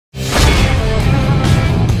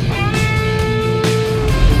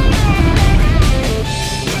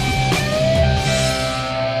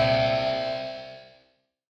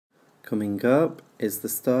Coming up is the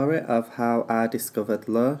story of how I discovered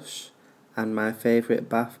Lush and my favourite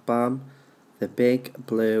bath bomb, the Big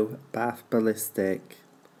Blue Bath Ballistic.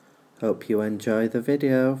 Hope you enjoy the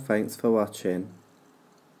video. Thanks for watching.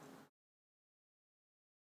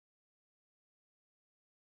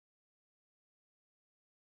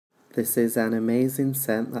 This is an amazing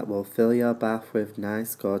scent that will fill your bath with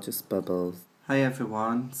nice gorgeous bubbles. Hi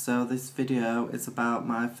everyone, so this video is about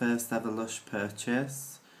my first ever Lush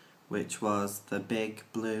purchase, which was the Big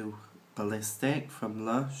Blue Ballistic from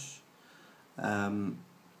Lush. The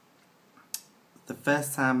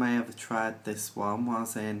first time I ever tried this one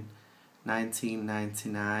was in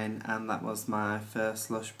 1999, and that was my first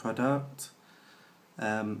Lush product.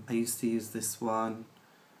 I used to use this one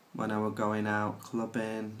when I was going out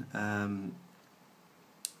clubbing.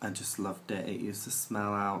 I just loved it. It used to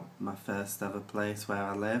smell out my first ever place where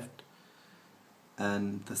I lived,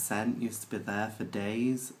 and the scent used to be there for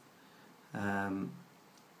days.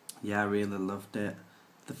 Yeah, I really loved it.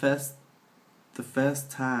 The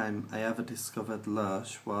first time I ever discovered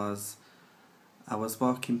Lush was I was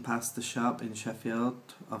walking past the shop in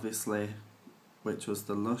Sheffield, obviously, which was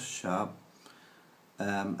the Lush shop.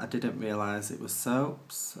 I didn't realise it was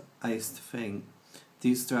soaps. I used to think they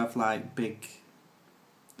used to have like big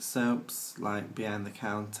soaps like behind the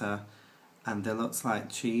counter, and they looked like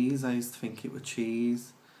cheese. I used to think it was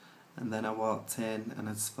cheese, and then I walked in and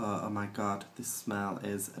I just thought, oh my god, this smell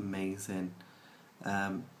is amazing.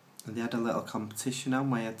 And they had a little competition on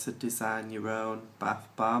where you had to design your own bath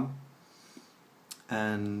bomb,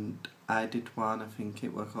 and I did one. I think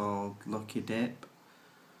it was called Lucky Dip,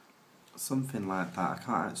 something like that. I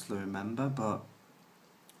can't actually remember, but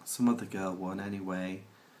some other girl won anyway,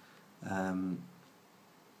 and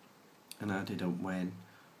I didn't win,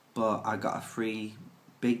 but I got a free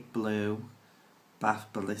Big Blue Bath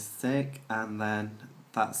Ballistic, and then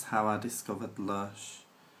that's how I discovered Lush.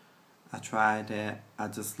 I tried it, I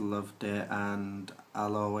just loved it, and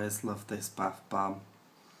I'll always love this bath bomb.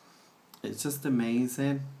 It's just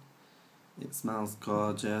amazing. It smells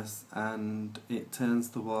gorgeous, and it turns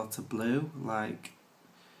the water blue, like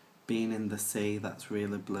being in the sea that's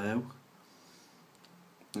really blue.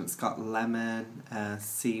 It's got lemon,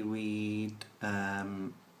 seaweed,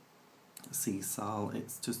 sea salt.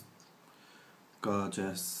 It's just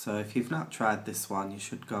gorgeous. So if you've not tried this one, you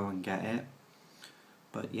should go and get it.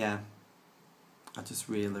 But yeah, I just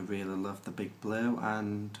really love the Big Blue,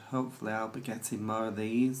 and hopefully I'll be getting more of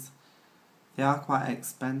these. They are quite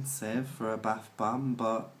expensive for a bath bomb,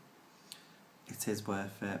 but it is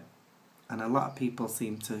worth it. And a lot of people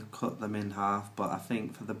seem to cut them in half, but I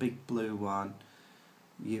think for the Big Blue one,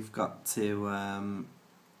 you've got to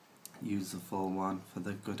use the full one for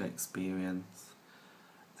the good experience.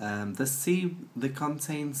 They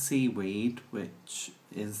contain seaweed, which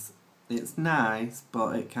is, it's nice,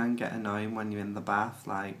 but it can get annoying when you're in the bath.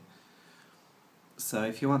 So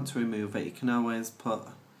if you want to remove it, you can always put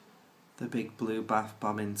the Big Blue bath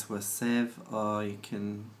bomb into a sieve, or you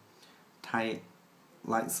can tie it,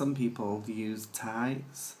 like some people use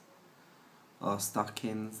tights or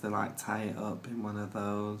stockings. They tie it up in one of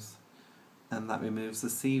those, and that removes the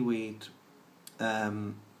seaweed.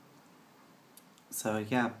 So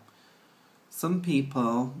yeah, some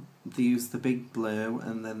people, they use the Big Blue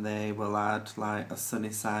and then they will add like a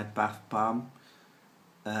Sunnyside bath bomb.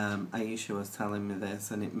 Aisha was telling me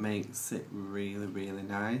this, and it makes it really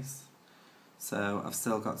nice. So I've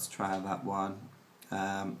still got to try that one.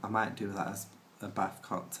 I might do that as a bath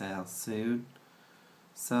cocktail soon.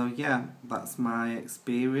 So yeah, that's my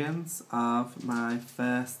experience of my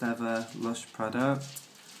first ever Lush product,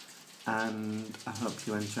 and I hope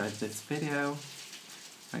you enjoyed this video.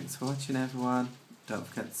 Thanks for watching everyone. Don't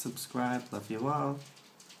forget to subscribe. Love you all.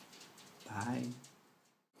 Bye.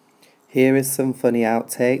 Here is some funny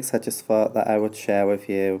outtakes I just thought that I would share with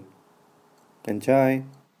you. Enjoy.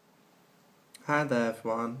 Hi there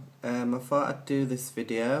everyone. I thought I'd do this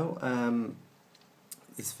video.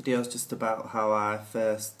 This video is just about how I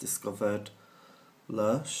first discovered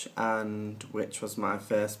Lush, and which was my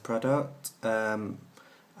first product.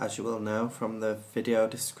 As you will know from the video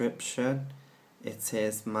description, it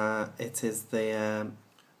is the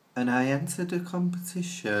and I entered a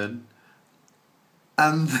competition,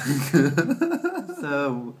 and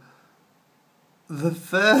so the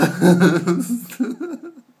first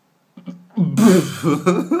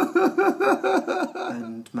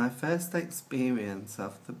and my first experience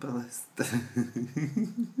of the Ballistic.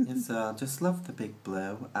 Yeah, so I just love the Big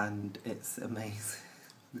Blue, and it's amazing.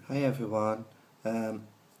 Hi everyone.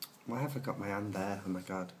 Why have I got my hand there? Oh my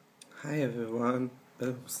god. Hi everyone.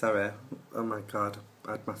 Oh, sorry. Oh my god.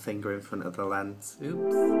 I had my finger in front of the lens.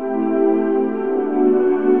 Oops.